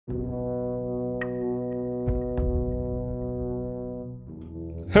Hello,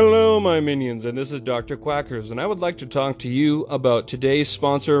 my minions, and this is Dr. Quackers, and I would like to talk to you about today's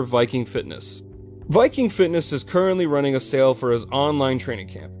sponsor, Viking Fitness. Viking Fitness is currently running a sale for his online training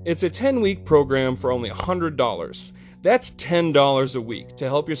camp. It's a 10-week program for only $100. That's $10 a week to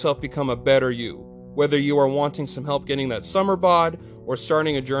help yourself become a better you, whether you are wanting some help getting that summer bod or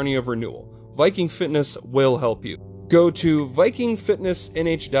starting a journey of renewal. Viking Fitness will help you. Go to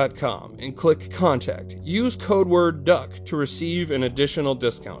VikingFitnessNH.com and click Contact. Use code word DUCK to receive an additional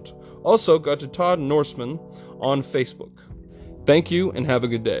discount. Also, go to Todd Norseman on Facebook. Thank you and have a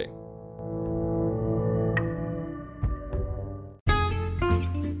good day.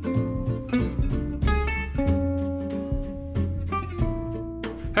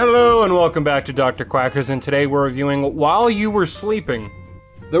 Hello and welcome back to Dr. Quackers, and today we're reviewing While You Were Sleeping,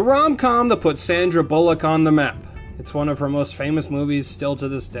 the rom-com that put Sandra Bullock on the map. It's one of her most famous movies still to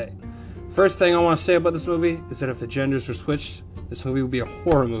this day. First thing I want to say about this movie is that if the genders were switched, this movie would be a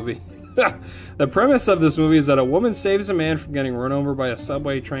horror movie. The premise of this movie is that a woman saves a man from getting run over by a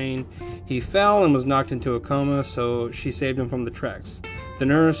subway train. He fell and was knocked into a coma, so she saved him from the tracks. The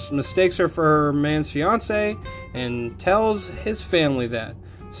nurse mistakes her for her man's fiance and tells his family that.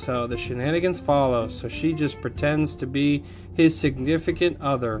 So the shenanigans follow, so she just pretends to be his significant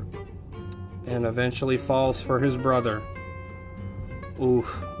other and eventually falls for his brother. Ooh,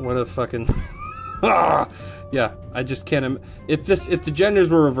 what a fucking... Yeah, I just can't... If the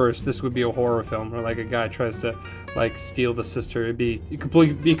genders were reversed, this would be a horror film, or like a guy tries to like steal the sister. It'd be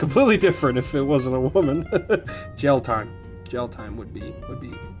completely different if it wasn't a woman. Jail time would be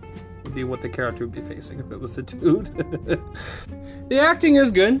what the character would be facing if it was a dude. The acting is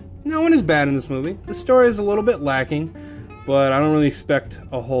good. No one is bad in this movie. The story is a little bit lacking, but I don't really expect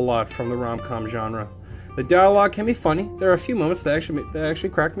a whole lot from the rom-com genre. The dialogue can be funny. There are a few moments that actually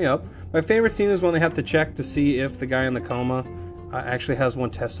crack me up. My favorite scene is when they have to check to see if the guy in the coma actually has one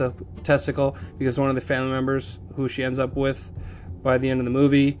testicle, because one of the family members who she ends up with by the end of the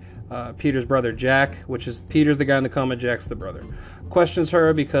movie, Peter's brother Jack, which is Peter's the guy in the coma, Jack's the brother, questions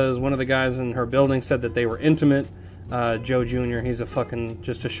her because one of the guys in her building said that they were intimate. Joe Jr., he's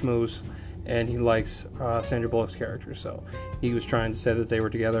just a schmooze, and he likes Sandra Bullock's character, so he was trying to say that they were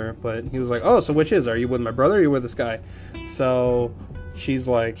together, but he was like, oh, so which is? Are you with my brother or are you with this guy? So she's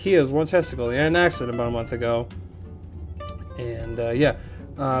like, he has one testicle. He had an accident about a month ago. And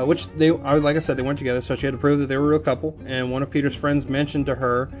which like I said, they weren't together, so she had to prove that they were a real couple. And one of Peter's friends mentioned to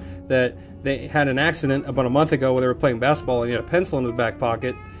her that they had an accident about a month ago where they were playing basketball and he had a pencil in his back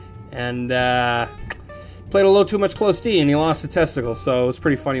pocket and played a little too much close D and he lost a testicle. So it was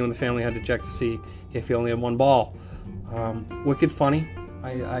pretty funny when the family had to check to see if he only had one ball. Wicked funny.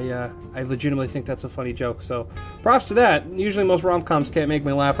 I legitimately think that's a funny joke, so props to that. Usually most rom-coms can't make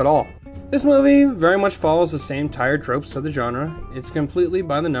me laugh at all. This movie very much follows the same tired tropes of the genre. It's completely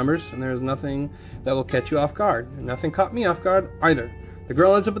by the numbers, and there is nothing that will catch you off guard. And nothing caught me off guard either. The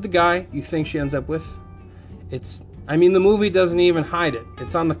girl ends up with the guy you think she ends up with. The movie doesn't even hide it.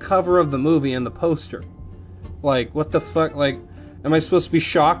 It's on the cover of the movie and the poster. Like, what the fuck? Like, am I supposed to be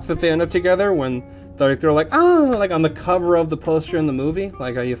shocked that they end up together when they're like, like on the cover of the poster in the movie?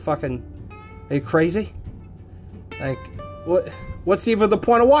 Like, are you crazy? Like, what's even the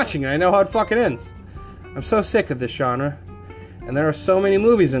point of watching it? I know how it fucking ends. I'm so sick of this genre. And there are so many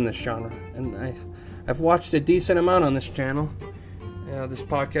movies in this genre. And I've watched a decent amount on this channel, this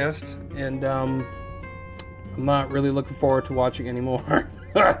podcast, and I'm not really looking forward to watching anymore.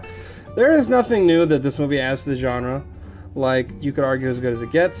 There is nothing new that this movie adds to the genre. Like, you could argue as good as it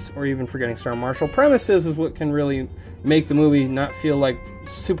gets, or even Forgetting Sarah Marshall. Premises is what can really make the movie not feel like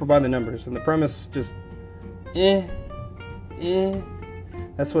super by the numbers. And the premise just,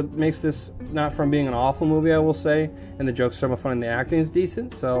 That's what makes this not from being an awful movie, I will say. And the jokes are somewhat funny and the acting is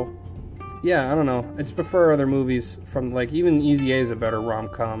decent. So, yeah, I don't know. I just prefer other movies from, like, even Easy A is a better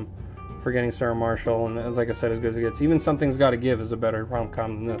rom-com. Forgetting Sarah Marshall, and like I said, as good as it gets. Even Something's Gotta Give is a better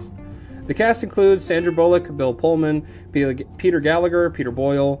rom-com than this. The cast includes Sandra Bullock, Bill Pullman, Peter Gallagher, Peter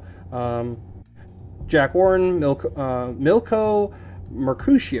Boyle, Jack Warren, Milko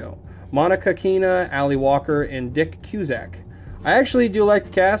Mercutio, Monica Keena, Ali Walker, and Dick Cusack. I actually do like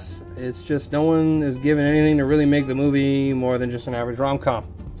the cast. It's just no one is given anything to really make the movie more than just an average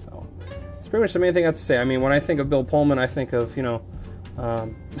rom-com. So it's pretty much the main thing I have to say. I mean, when I think of Bill Pullman, I think of,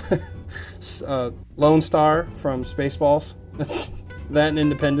 Lone Star from Spaceballs. That and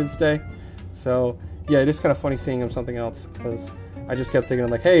Independence Day. So yeah, it is kind of funny seeing him something else, because I just kept thinking,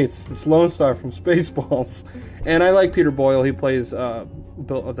 like, hey, it's Lone Star from Spaceballs. And I like Peter Boyle. He plays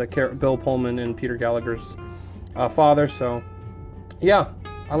Bill Pullman and Peter Gallagher's father. So yeah,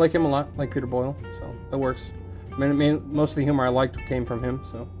 I like him a lot, like Peter Boyle, so that works. Most of the humor I liked came from him,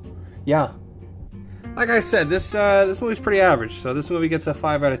 so yeah. Like I said, this movie's pretty average, so this movie gets a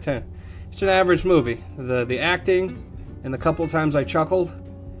 5 out of 10. It's an average movie. The acting and the couple of times I chuckled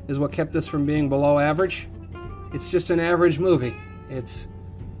is what kept this from being below average. It's just an average movie. It's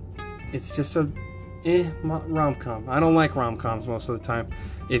just a rom-com. I don't like rom-coms most of the time.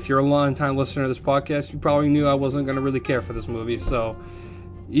 If you're a long-time listener to this podcast, you probably knew I wasn't going to really care for this movie. So,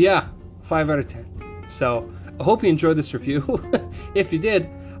 yeah, 5 out of 10. So, I hope you enjoyed this review. If you did,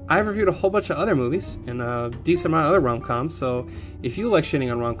 I've reviewed a whole bunch of other movies and a decent amount of other rom-coms. So, if you like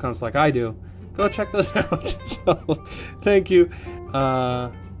shitting on rom-coms like I do, go check those out. So, thank you.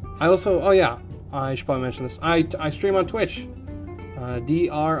 I should probably mention this. I stream on Twitch.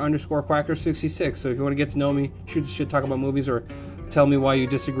 Dr_Quacker66. So if you want to get to know me, should talk about movies, or tell me why you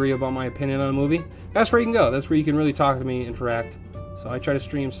disagree about my opinion on a movie, that's where you can go. That's where you can really talk to me, interact. So I try to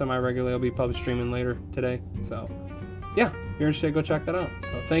stream semi-regularly. I'll be probably streaming later today. So yeah, if you're interested, go check that out.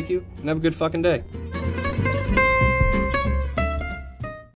 So thank you, and have a good fucking day.